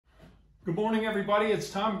Good morning, everybody.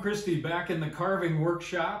 It's Tom Christie back in the carving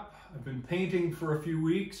workshop. I've been painting for a few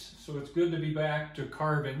weeks, so it's good to be back to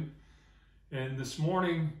carving. And this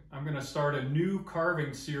morning, I'm going to start a new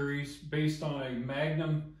carving series based on a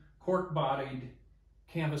magnum cork-bodied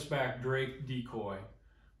canvasback Drake Decoy.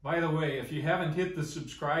 By the way, if you haven't hit the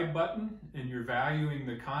subscribe button and you're valuing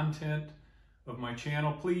the content of my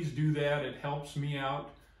channel, please do that. It helps me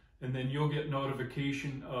out, and then you'll get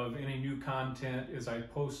notification of any new content as I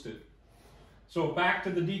post it. So back to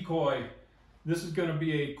the decoy. This is going to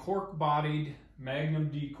be a cork-bodied magnum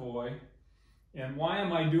decoy. And why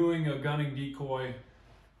am I doing a gunning decoy?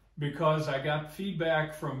 Because I got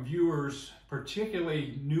feedback from viewers,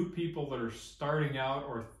 particularly new people that are starting out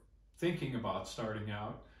or thinking about starting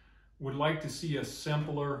out, would like to see a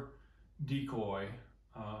simpler decoy.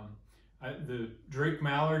 The Drake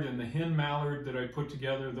mallard and the hen mallard that I put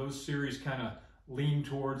together, those series kind of lean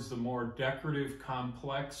towards the more decorative,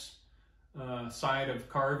 complex side of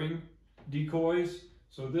carving decoys.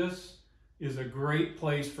 So this is a great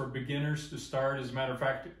place for beginners to start. As a matter of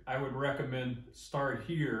fact, I would recommend start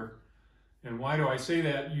here. And why do I say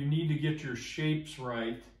that? You need to get your shapes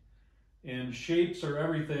right. And shapes are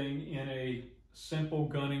everything in a simple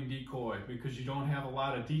gunning decoy because you don't have a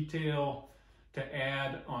lot of detail to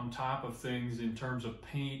add on top of things in terms of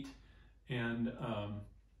paint and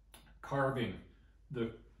carving.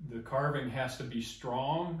 The carving has to be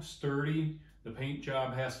strong, sturdy. The paint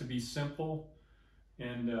job has to be simple.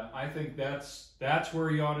 And I think that's where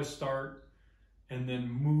you ought to start, and then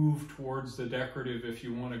move towards the decorative if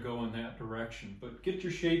you want to go in that direction. But get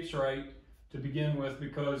your shapes right to begin with,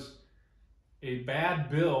 because a bad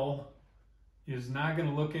bill is not going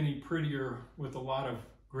to look any prettier with a lot of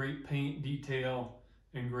great paint detail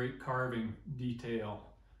and great carving detail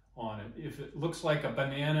on it. If it looks like a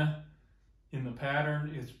banana in the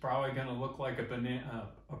pattern, it's probably going to look like a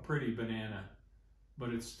pretty banana, but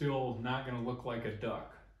it's still not going to look like a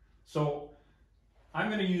duck. So I'm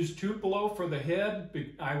going to use Tupelo for the head.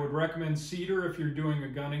 I would recommend cedar if you're doing a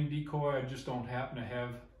gunning decoy. I just don't happen to have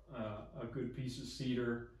a good piece of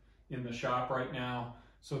cedar in the shop right now.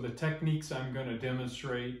 So the techniques I'm going to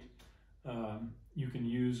demonstrate, you can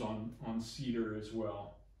use on cedar as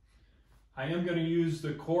well. I am going to use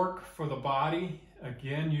the cork for the body.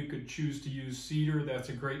 Again, you could choose to use cedar. That's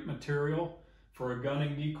a great material for a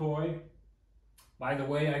gunning decoy. By the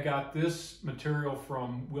way, I got this material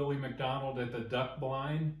from Willie McDonald at the Duck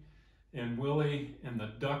Blind. And Willie and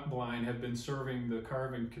the Duck Blind have been serving the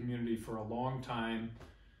carving community for a long time.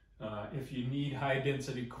 If you need high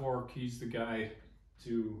density cork, he's the guy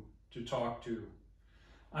to talk to.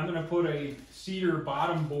 I'm going to put a cedar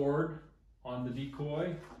bottom board on the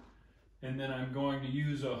decoy, and then I'm going to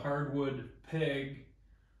use a hardwood peg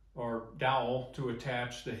or dowel to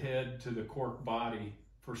attach the head to the cork body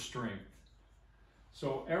for strength.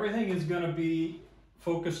 So everything is going to be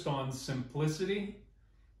focused on simplicity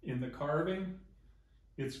in the carving.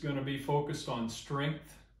 It's going to be focused on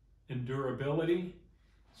strength and durability.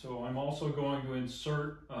 So I'm also going to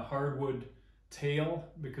insert a hardwood tail,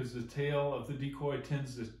 because the tail of the decoy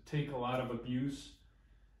tends to take a lot of abuse,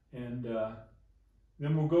 and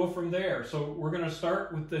then we'll go from there. So we're going to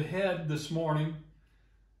start with the head this morning,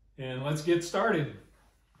 and let's get started.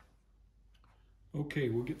 Okay,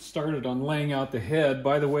 we'll get started on laying out the head.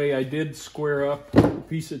 By the way, I did square up a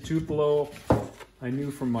piece of Tupelo. I knew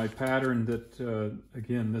from my pattern that,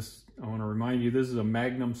 again, this, I want to remind you, this is a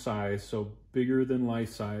magnum size, so bigger than life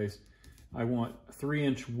size. I want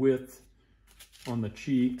 3-inch width on the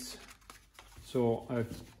cheeks. So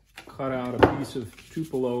I've cut out a piece of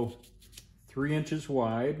Tupelo 3 inches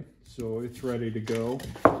wide, so it's ready to go.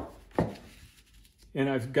 And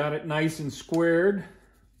I've got it nice and squared.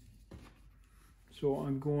 So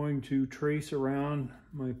I'm going to trace around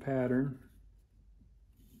my pattern.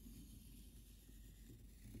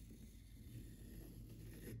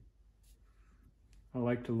 I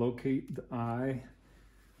like to locate the eye.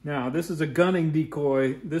 Now, this is a gunning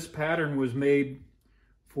decoy. This pattern was made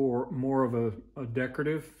for more of a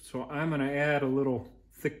decorative. So I'm going to add a little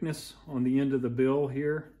thickness on the end of the bill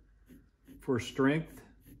here for strength.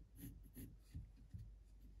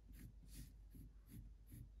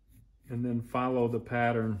 And then follow the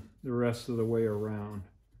pattern the rest of the way around.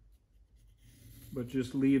 But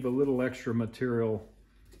just leave a little extra material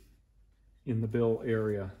in the bill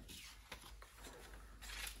area.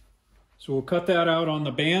 So we'll cut that out on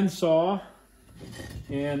the bandsaw,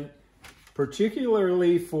 and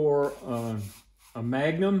particularly for a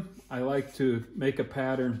magnum, I like to make a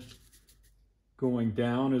pattern going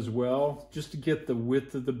down as well, just to get the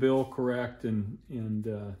width of the bill correct and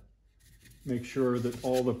make sure that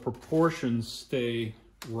all the proportions stay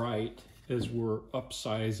right as we're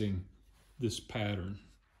upsizing this pattern.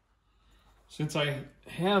 Since I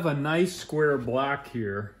have a nice square block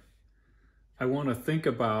here, I want to think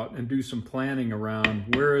about and do some planning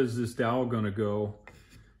around where is this dowel going to go,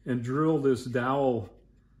 and drill this dowel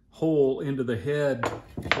hole into the head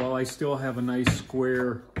while I still have a nice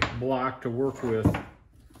square block to work with.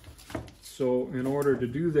 So in order to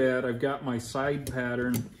do that, I've got my side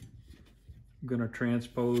pattern. I'm going to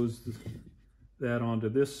transpose that onto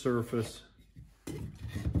this surface.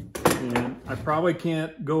 And I probably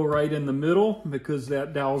can't go right in the middle because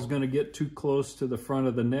that dowel is going to get too close to the front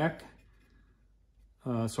of the neck.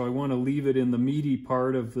 So I want to leave it in the meaty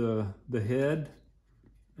part of the head.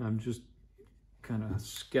 I'm just kind of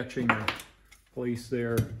sketching a place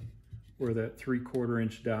there where that 3/4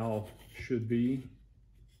 inch dowel should be.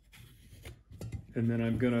 And then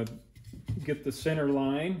I'm going to get the center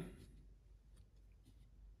line.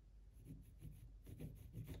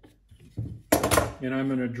 And I'm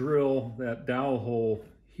going to drill that dowel hole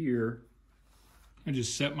here. I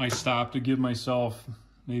just set my stop to give myself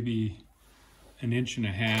maybe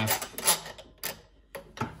 1.5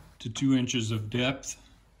 to 2 inches of depth.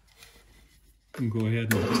 And go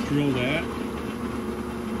ahead and drill that.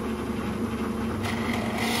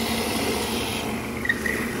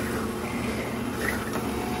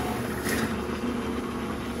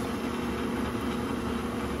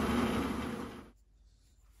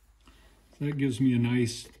 That gives me a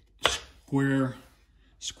nice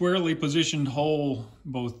squarely positioned hole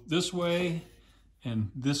both this way and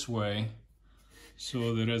this way,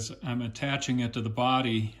 so that as I'm attaching it to the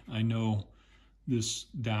body, I know this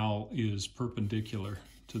dowel is perpendicular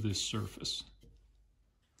to this surface.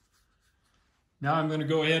 Now I'm going to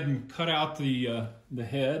go ahead and cut out the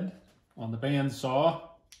head on the bandsaw.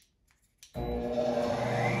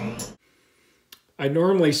 I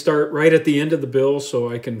normally start right at the end of the bill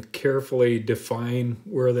so I can carefully define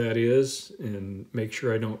where that is and make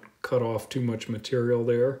sure I don't cut off too much material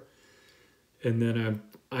there. And then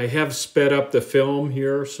I have sped up the film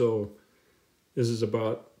here, so this is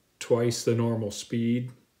about twice the normal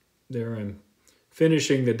speed. There I'm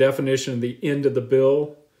finishing the definition of the end of the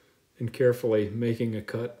bill and carefully making a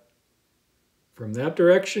cut from that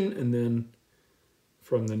direction and then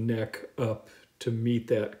from the neck up to meet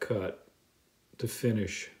that cut to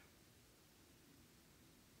finish.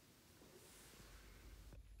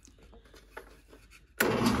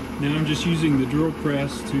 Now I'm just using the drill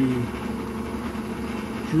press to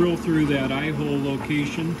drill through that eye hole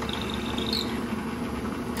location.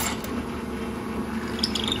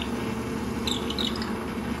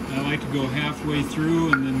 I like to go halfway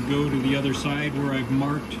through and then go to the other side where I've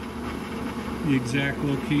marked the exact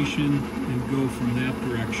location and go from that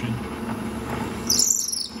direction.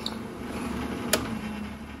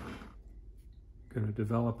 Going to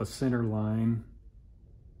develop a center line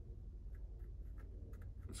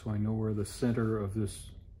so I know where the center of this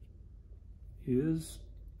is.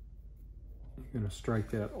 I'm going to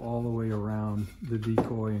strike that all the way around the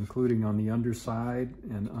decoy, including on the underside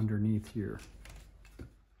and underneath here.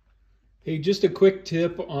 Hey, just a quick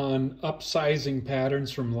tip on upsizing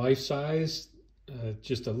patterns from life size.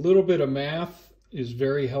 Just a little bit of math is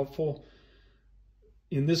very helpful.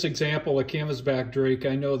 In this example, a canvasback Drake,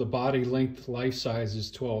 I know the body length life size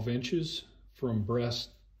is 12 inches from breast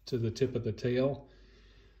to the tip of the tail.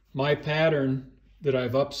 My pattern that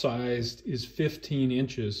I've upsized is 15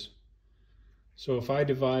 inches. So if I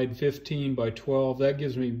divide 15 by 12, that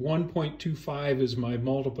gives me 1.25 as my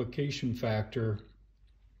multiplication factor.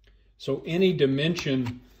 So any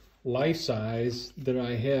dimension life size that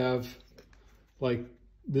I have, like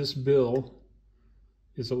this bill,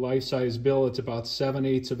 is a life-size bill. It's about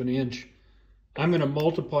 7/8 of an inch. I'm going to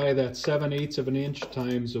multiply that 7/8 of an inch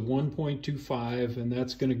times a 1.25, and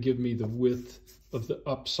that's going to give me the width of the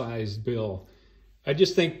upsized bill. I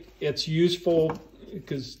just think it's useful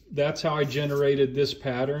because that's how I generated this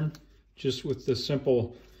pattern, just with the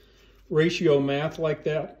simple ratio math like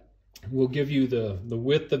that. Will give you the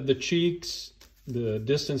width of the cheeks, the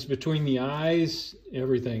distance between the eyes,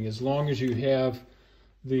 everything, as long as you have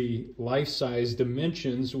the life-size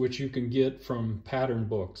dimensions, which you can get from pattern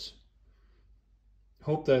books.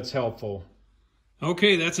 Hope that's helpful.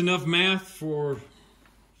 Okay, that's enough math for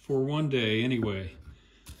one day anyway.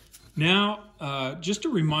 Now, just a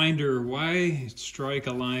reminder, why strike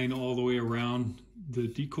a line all the way around the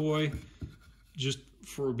decoy? Just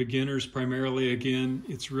for beginners primarily, again,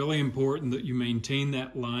 it's really important that you maintain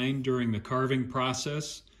that line during the carving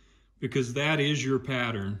process because that is your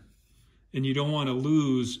pattern. And you don't want to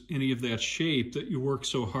lose any of that shape that you worked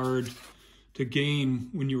so hard to gain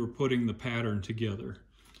when you were putting the pattern together.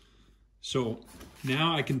 So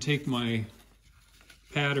Now I can take my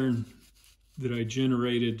pattern that I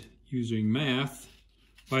generated using math.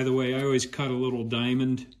 By the way, I always cut a little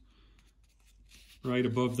diamond right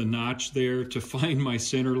above the notch there to find my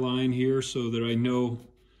center line here so that I know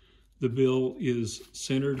the bill is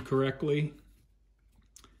centered correctly.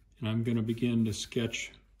 And I'm going to begin to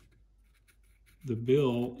sketch the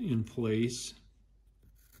bill in place.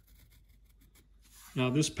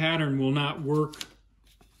 Now this pattern will not work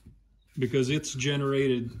because it's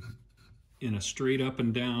generated in a straight up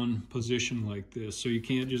and down position like this. So you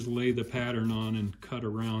can't just lay the pattern on and cut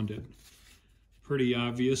around it. Pretty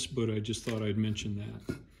obvious, but I just thought I'd mention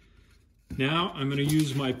that. Now I'm going to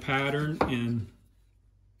use my pattern and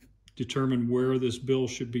determine where this bill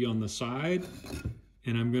should be on the side.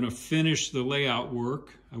 And I'm going to finish the layout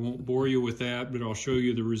work. I won't bore you with that, but I'll show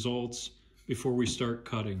you the results before we start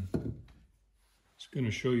cutting. Just going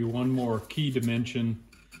to show you one more key dimension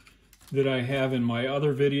that I have in my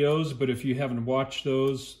other videos, but if you haven't watched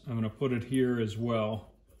those, I'm going to put it here as well.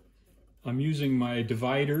 I'm using my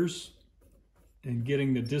dividers and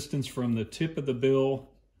getting the distance from the tip of the bill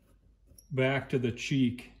back to the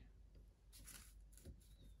cheek,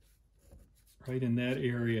 right in that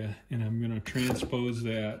area, and I'm going to transpose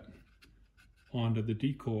that onto the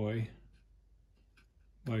decoy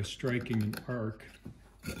by striking an arc.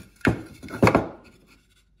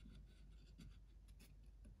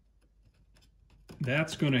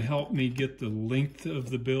 That's going to help me get the length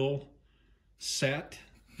of the bill set,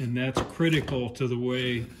 and that's critical to the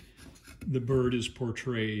way the bird is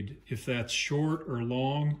portrayed. If that's short or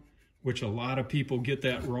long, which a lot of people get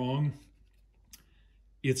that wrong,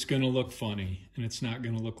 it's going to look funny, and it's not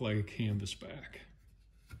going to look like a canvasback.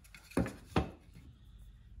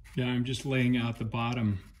 Now I'm just laying out the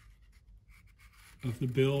bottom of the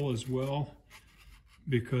bill as well,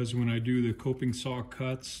 because when I do the coping saw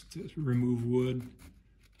cuts to remove wood,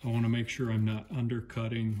 I want to make sure I'm not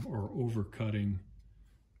undercutting or overcutting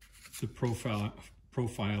the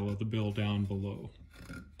profile of the bill down below.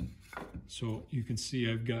 So you can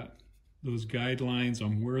see I've got those guidelines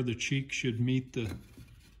on where the cheek should meet the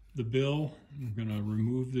bill. I'm going to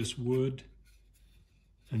remove this wood,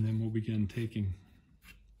 and then we'll begin taking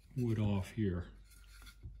wood off here.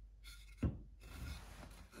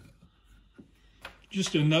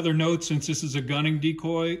 Just another note, since this is a gunning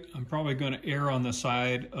decoy, I'm probably going to err on the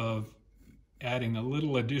side of adding a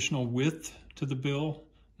little additional width to the bill.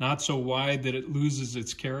 Not so wide that it loses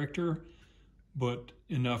its character, but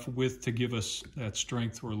enough width to give us that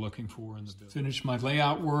strength we're looking for in the bill. Finish my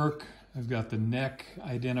layout work. I've got the neck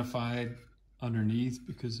identified underneath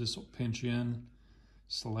because this will pinch in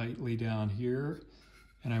slightly down here.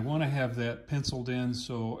 And I want to have that penciled in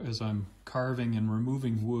so as I'm carving and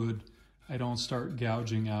removing wood, I don't start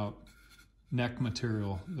gouging out neck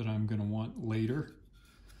material that I'm going to want later.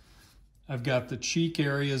 I've got the cheek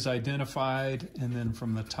areas identified, and then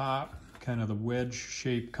from the top, kind of the wedge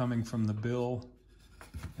shape coming from the bill,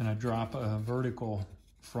 and I drop a vertical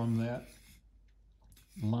from that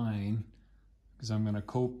line because I'm going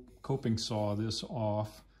to coping saw this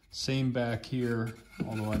off. Same back here,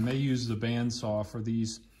 although I may use the bandsaw for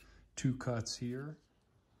these two cuts here.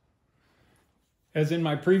 As in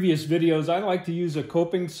my previous videos, I like to use a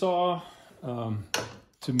coping saw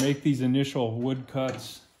to make these initial wood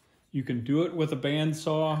cuts. You can do it with a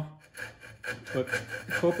bandsaw, but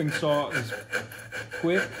the coping saw is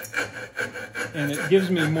quick and it gives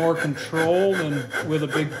me more control than with a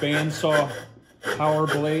big bandsaw power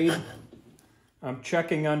blade. I'm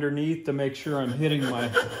checking underneath to make sure I'm hitting my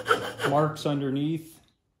marks underneath.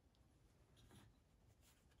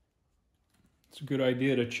 It's a good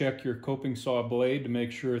idea to check your coping saw blade to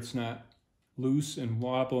make sure it's not loose and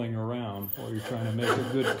wobbling around while you're trying to make a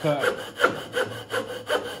good cut.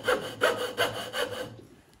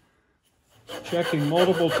 Checking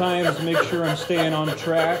multiple times to make sure I'm staying on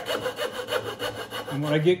track. And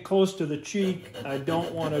when I get close to the cheek, I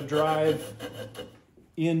don't want to drive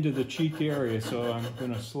into the cheek area, so I'm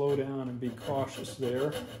going to slow down and be cautious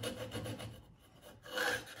there.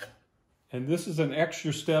 And this is an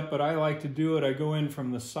extra step, but I like to do it. I go in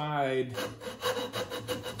from the side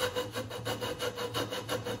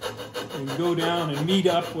and go down and meet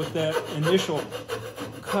up with that initial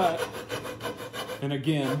cut. And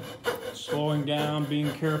again, slowing down,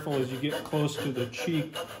 being careful as you get close to the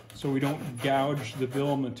cheek so we don't gouge the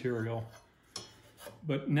bill material.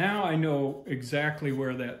 But now I know exactly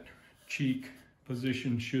where that cheek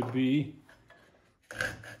position should be.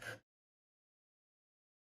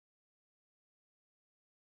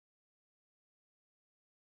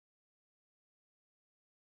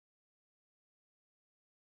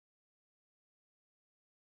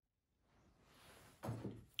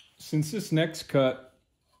 Since this next cut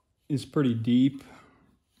is pretty deep,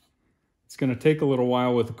 it's going to take a little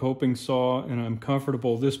while with the coping saw, and I'm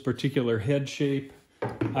comfortable this particular head shape.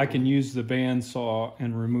 I can use the band saw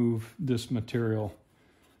and remove this material,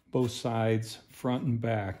 both sides, front and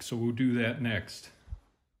back. So we'll do that next.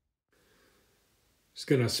 Just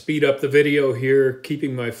going to speed up the video here,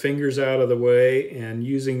 keeping my fingers out of the way and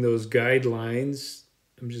using those guidelines.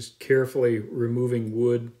 I'm just carefully removing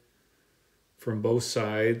wood from both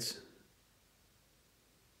sides.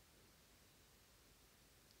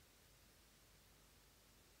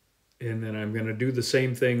 And then I'm going to do the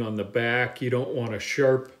same thing on the back. You don't want a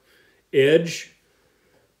sharp edge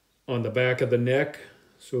on the back of the neck,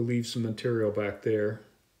 so leave some material back there.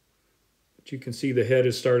 But you can see the head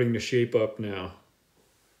is starting to shape up now.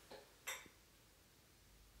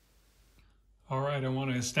 All right, I want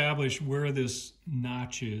to establish where this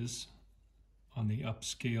notch is on the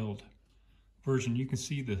upscaled version. You can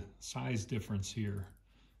see the size difference here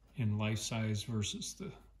in life size versus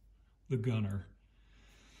the gunner.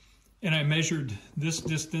 And I measured this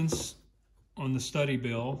distance on the study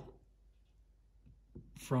bill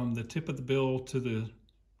from the tip of the bill to the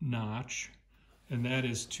notch, and that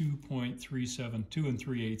is 2.37, 2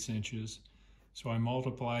 3/8 inches. So I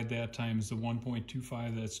multiplied that times the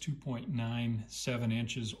 1.25, that's 2.97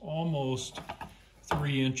 inches, almost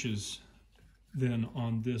 3 inches then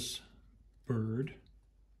on this bird.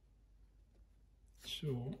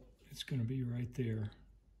 So it's going to be right there.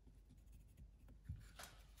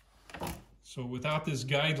 So without this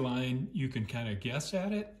guideline, you can kind of guess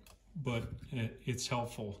at it, but it's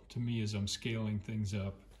helpful to me as I'm scaling things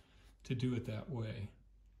up to do it that way.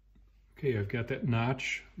 Okay, I've got that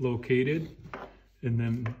notch located, and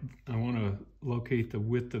then I want to locate the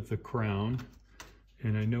width of the crown.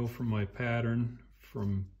 And I know from my pattern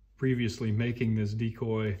from previously making this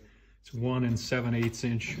decoy, it's 1 7/8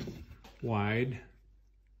 inch wide.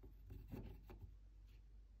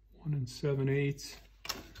 1 7/8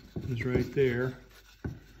 is right there.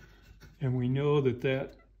 And we know that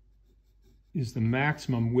that is the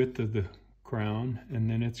maximum width of the crown, and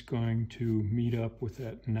then it's going to meet up with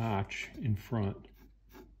that notch in front.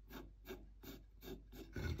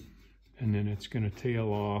 And then it's going to tail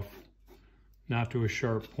off, not to a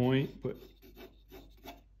sharp point, but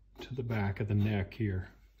to the back of the neck here.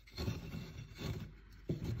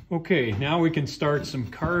 Okay, now we can start some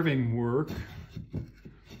carving work.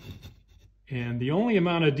 And the only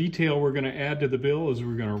amount of detail we're going to add to the bill is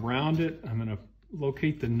we're going to round it. I'm going to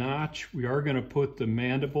locate the notch. We are going to put the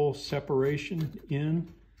mandible separation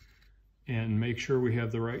in and make sure we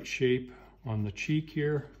have the right shape on the cheek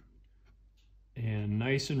here. And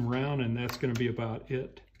nice and round, and that's going to be about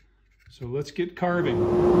it. So let's get carving.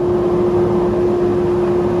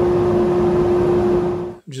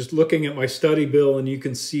 I'm just looking at my study bill, and you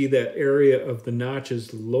can see that area of the notch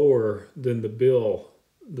is lower than the bill,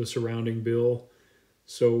 the surrounding bill.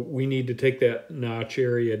 So we need to take that notch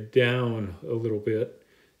area down a little bit.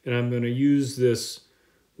 And I'm going to use this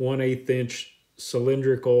 1/8 inch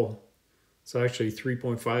cylindrical, it's actually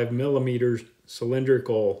 3.5 millimeters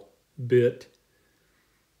cylindrical bit,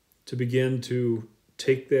 to begin to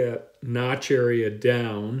take that notch area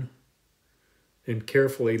down and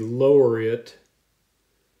carefully lower it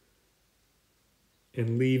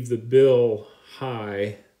and leave the bill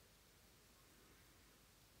high.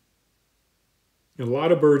 In a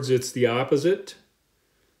lot of birds, it's the opposite.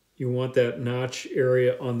 You want that notch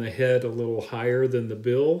area on the head a little higher than the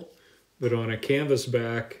bill, but on a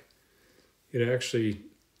canvasback, it actually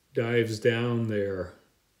dives down there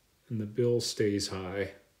and the bill stays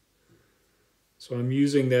high. So I'm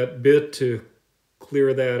using that bit to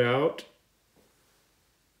clear that out.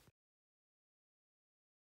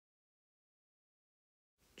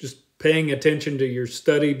 Just paying attention to your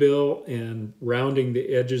study bill and rounding the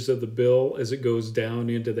edges of the bill as it goes down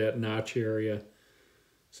into that notch area.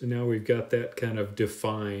 So now we've got that kind of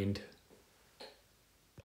defined.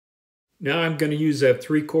 Now I'm going to use that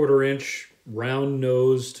 3/4 inch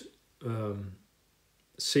round-nosed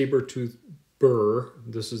saber-tooth burr.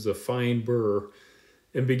 This is a fine burr,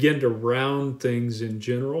 and begin to round things in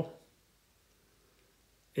general.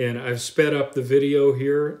 And I've sped up the video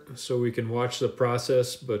here so we can watch the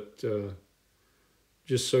process, but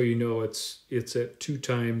just so you know, it's at 2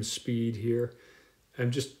 times speed here.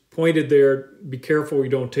 I'm just pointed there. Be careful you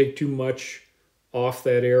don't take too much off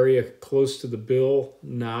that area close to the bill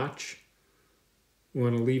notch. We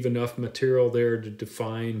want to leave enough material there to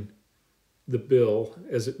define the bill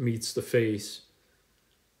as it meets the face.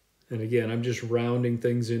 And again, I'm just rounding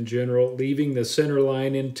things in general, leaving the center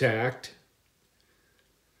line intact,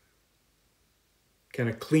 kind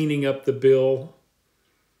of cleaning up the bill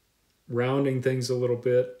rounding things a little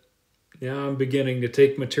bit. Now I'm beginning to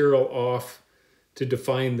take material off to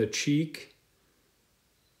define the cheek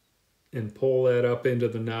and pull that up into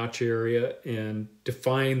the notch area and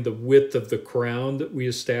define the width of the crown that we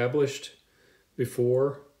established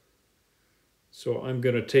before. So I'm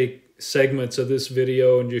going to take segments of this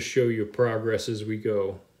video and just show you progress as we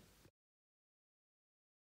go.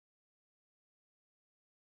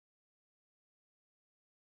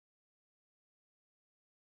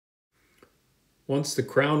 Once the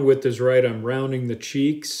crown width is right, I'm rounding the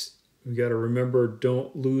cheeks. You got to remember,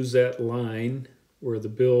 don't lose that line where the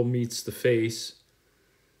bill meets the face.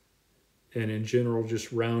 And in general,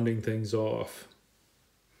 just rounding things off.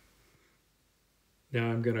 Now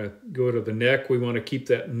I'm going to go to the neck. We want to keep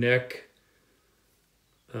that neck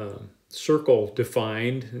circle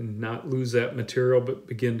defined and not lose that material, but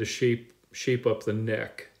begin to shape up the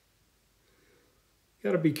neck. You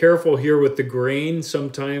got to be careful here with the grain.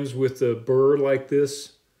 Sometimes with the burr like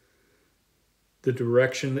this, the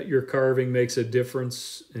direction that you're carving makes a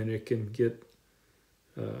difference, and it can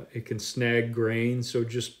snag grain. So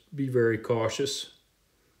just be very cautious.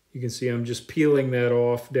 You can see I'm just peeling that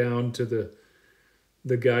off down to the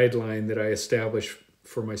guideline that I established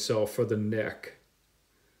for myself for the neck.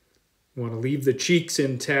 You want to leave the cheeks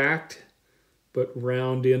intact, but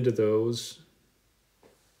round into those.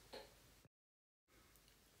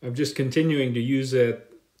 I'm just continuing to use that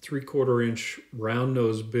 3/4 inch round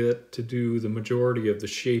nose bit to do the majority of the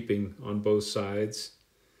shaping on both sides.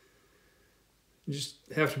 You just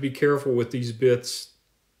have to be careful with these bits.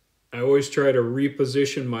 I always try to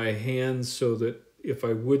reposition my hands so that if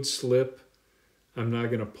I would slip, I'm not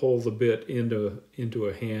going to pull the bit into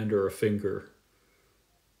a hand or a finger.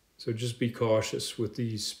 So just be cautious with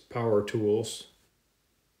these power tools.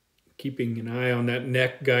 Keeping an eye on that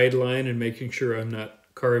neck guideline and making sure I'm not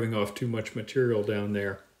carving off too much material down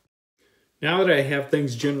there. Now that I have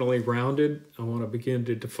things generally rounded, I want to begin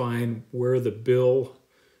to define where the bill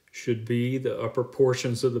should be, the upper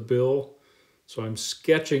portions of the bill. So I'm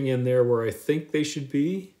sketching in there where I think they should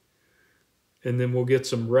be. And then we'll get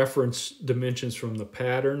some reference dimensions from the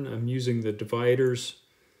pattern. I'm using the dividers.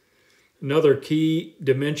 Another key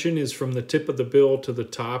dimension is from the tip of the bill to the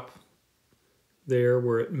top there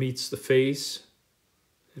where it meets the face.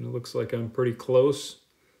 And it looks like I'm pretty close.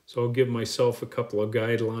 So I'll give myself a couple of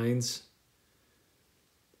guidelines.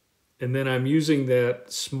 And then I'm using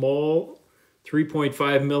that small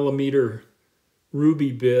 3.5 millimeter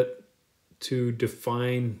ruby bit to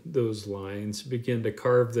define those lines, begin to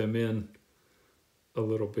carve them in a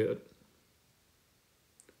little bit.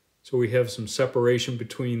 So we have some separation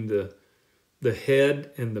between the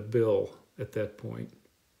head and the bill at that point.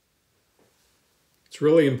 It's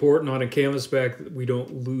really important on a canvasback that we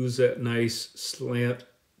don't lose that nice slant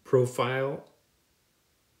profile.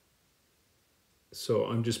 So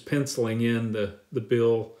I'm just penciling in the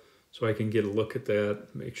bill so I can get a look at that,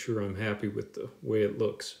 make sure I'm happy with the way it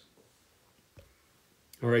looks.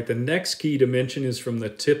 All right, the next key dimension is from the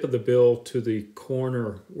tip of the bill to the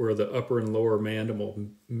corner where the upper and lower mandible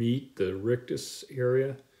meet, the rictus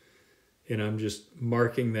area. And I'm just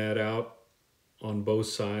marking that out on both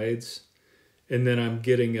sides. And then I'm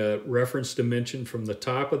getting a reference dimension from the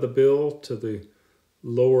top of the bill to the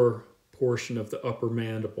lower portion of the upper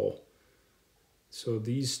mandible. So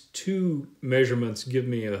these two measurements give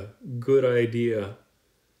me a good idea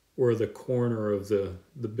where the corner of the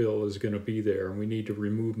bill is going to be there. And we need to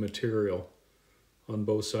remove material on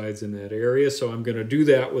both sides in that area. So I'm going to do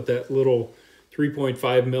that with that little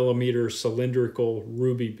 3.5 millimeter cylindrical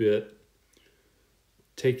ruby bit,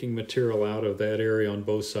 taking material out of that area on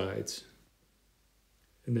both sides.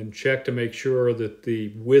 And then check to make sure that the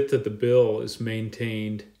width of the bill is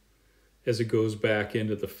maintained as it goes back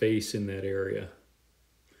into the face in that area.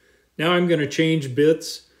 Now I'm going to change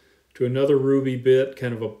bits to another ruby bit,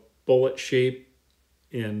 kind of a bullet shape,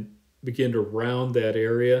 and begin to round that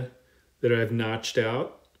area that I've notched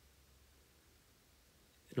out.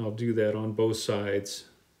 And I'll do that on both sides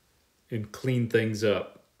and clean things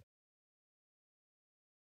up.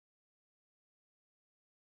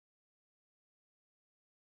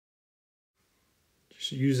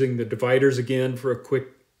 Just using the dividers again for a quick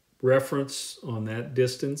reference on that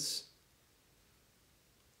distance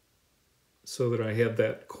so that I have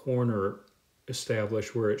that corner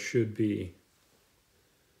established where it should be.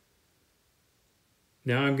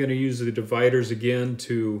 Now I'm going to use the dividers again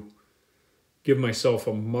to give myself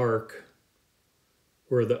a mark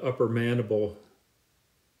where the upper mandible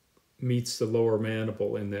meets the lower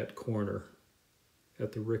mandible in that corner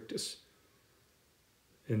at the rictus.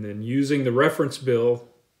 And then using the reference bill,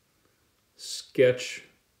 sketch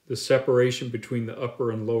the separation between the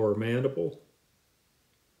upper and lower mandible.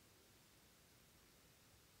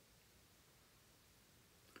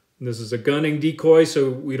 And this is a gunning decoy, so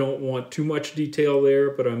we don't want too much detail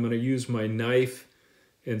there, but I'm going to use my knife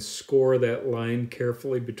and score that line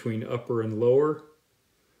carefully between upper and lower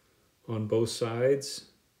on both sides.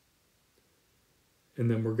 And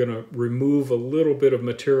then we're going to remove a little bit of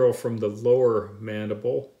material from the lower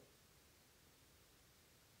mandible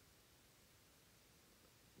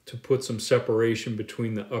to put some separation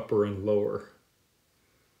between the upper and lower.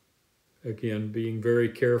 Again, being very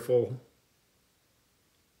careful.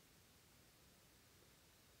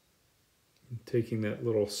 Taking that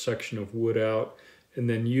little section of wood out and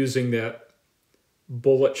then using that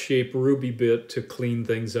bullet-shaped ruby bit to clean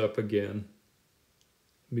things up again.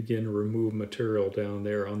 Begin to remove material down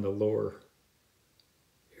there on the lower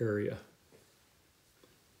area.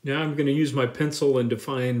 Now I'm going to use my pencil and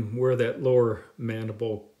define where that lower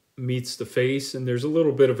mandible meets the face, and there's a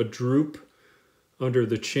little bit of a droop under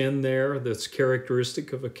the chin there that's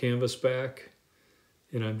characteristic of a canvasback,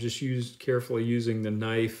 and I'm just carefully using the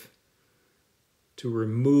knife to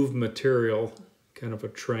remove material, kind of a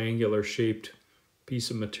triangular shaped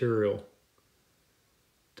piece of material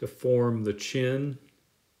to form the chin.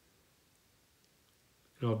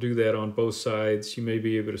 And I'll do that on both sides. You may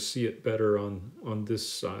be able to see it better on this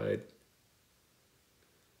side.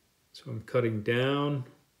 So I'm cutting down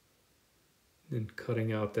and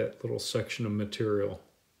cutting out that little section of material.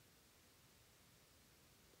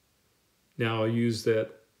 Now I'll use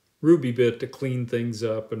that ruby bit to clean things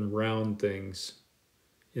up and round things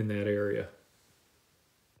in that area.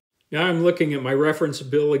 Now I'm looking at my reference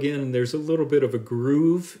bill again, and there's a little bit of a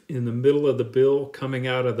groove in the middle of the bill coming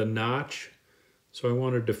out of the notch. So I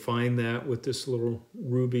want to define that with this little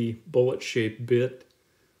ruby bullet-shaped bit.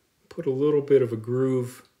 Put a little bit of a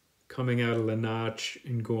groove coming out of the notch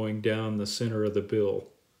and going down the center of the bill.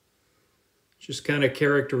 Just kind of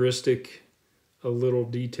characteristic, a little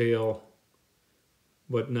detail,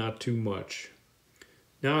 but not too much.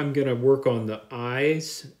 Now I'm going to work on the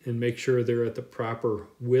eyes and make sure they're at the proper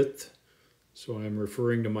width. So I'm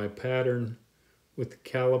referring to my pattern with the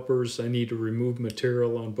calipers. I need to remove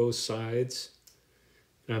material on both sides.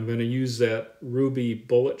 And I'm going to use that ruby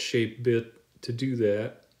bullet-shaped bit to do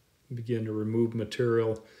that. Begin to remove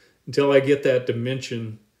material until I get that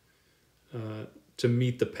dimension to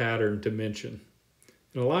meet the pattern dimension.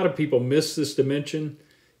 And a lot of people miss this dimension.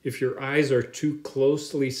 If your eyes are too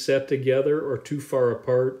closely set together or too far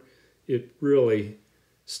apart, it really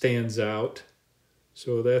stands out.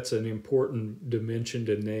 So that's an important dimension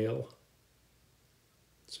to nail.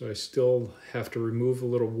 So I still have to remove a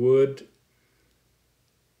little wood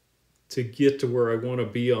to get to where I want to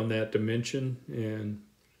be on that dimension, and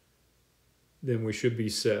then we should be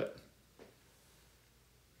set.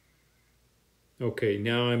 Okay,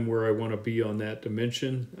 now I'm where I want to be on that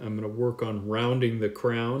dimension. I'm going to work on rounding the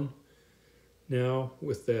crown now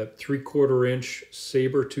with that 3/4 inch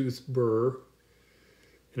saber tooth burr.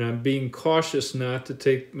 And I'm being cautious not to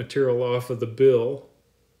take material off of the bill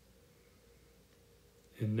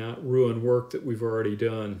and not ruin work that we've already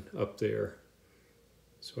done up there.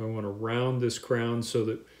 So I want to round this crown so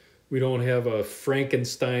that we don't have a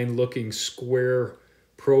Frankenstein looking square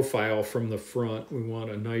profile from the front. We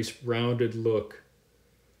want a nice rounded look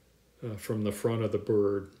from the front of the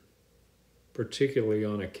bird, particularly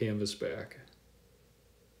on a canvasback.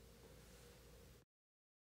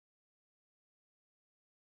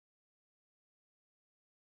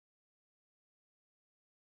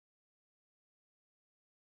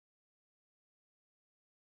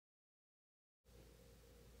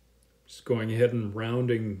 Just going ahead and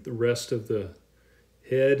rounding the rest of the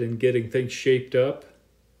head and getting things shaped up.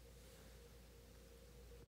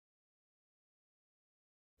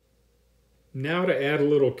 Now to add a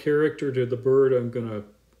little character to the bird, I'm going to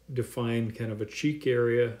define kind of a cheek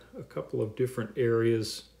area, a couple of different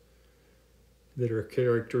areas that are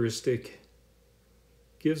characteristic.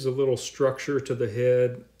 Gives a little structure to the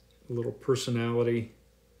head, a little personality.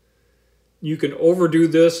 You can overdo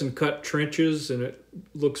this and cut trenches and it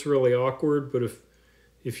looks really awkward, but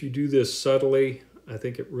if you do this subtly, I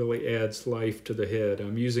think it really adds life to the head.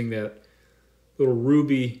 I'm using that little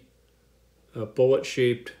ruby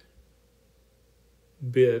bullet-shaped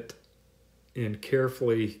bit and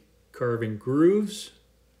carefully carving grooves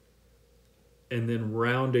and then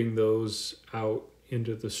rounding those out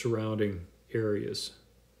into the surrounding areas.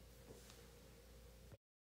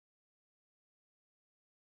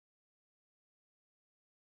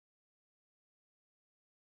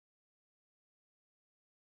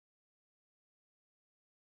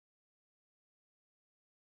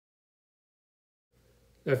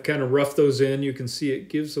 I've kind of roughed those in. You can see it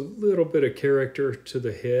gives a little bit of character to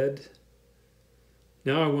the head.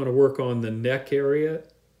 Now I want to work on the neck area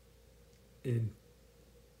and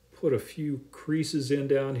put a few creases in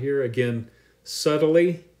down here. Again,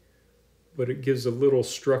 subtly, but it gives a little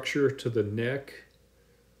structure to the neck.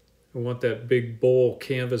 I want that big bowl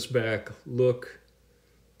canvasback look,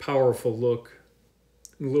 powerful look.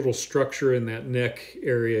 A little structure in that neck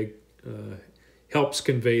area helps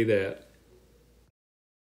convey that.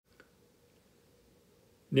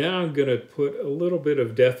 Now I'm going to put a little bit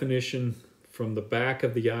of definition from the back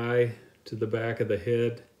of the eye to the back of the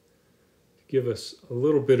head to give us a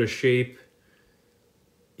little bit of shape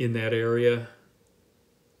in that area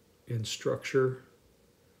and structure.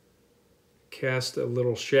 Cast a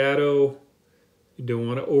little shadow. You don't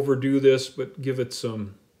want to overdo this, but give it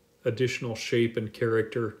some additional shape and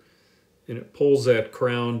character. And it pulls that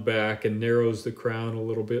crown back and narrows the crown a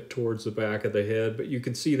little bit towards the back of the head. But you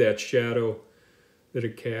can see that shadow that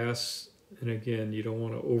it casts. And again, you don't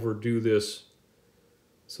want to overdo this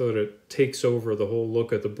so that it takes over the whole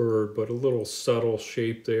look of the bird, but a little subtle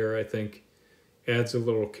shape there, I think, adds a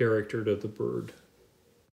little character to the bird.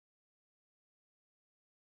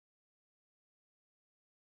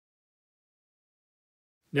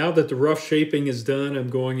 Now that the rough shaping is done, I'm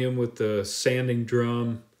going in with the sanding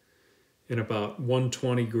drum and about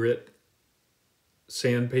 120 grit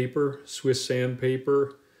sandpaper, Swiss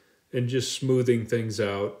sandpaper, and just smoothing things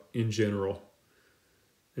out in general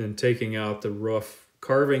and taking out the rough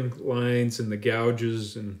carving lines and the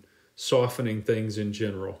gouges and softening things in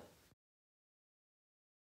general.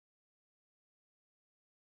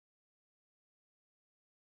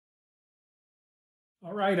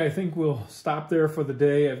 All right, I think we'll stop there for the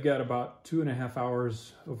day. I've got about 2.5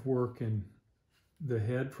 hours of work in the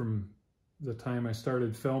head from the time I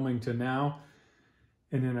started filming to now.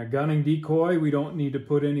 And in a gunning decoy, we don't need to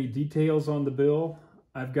put any details on the bill.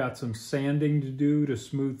 I've got some sanding to do to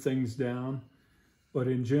smooth things down. But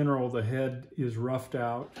in general, the head is roughed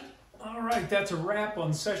out. All right, that's a wrap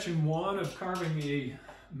on session 1 of carving a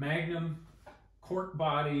magnum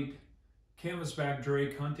cork-bodied canvasback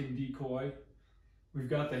Drake hunting decoy. We've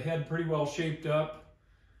got the head pretty well shaped up.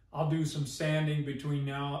 I'll do some sanding between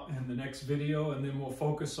now and the next video, and then we'll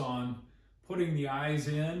focus on putting the eyes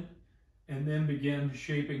in and then begin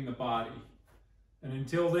shaping the body. And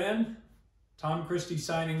until then, Tom Christie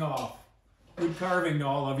signing off. Good carving to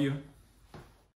all of you.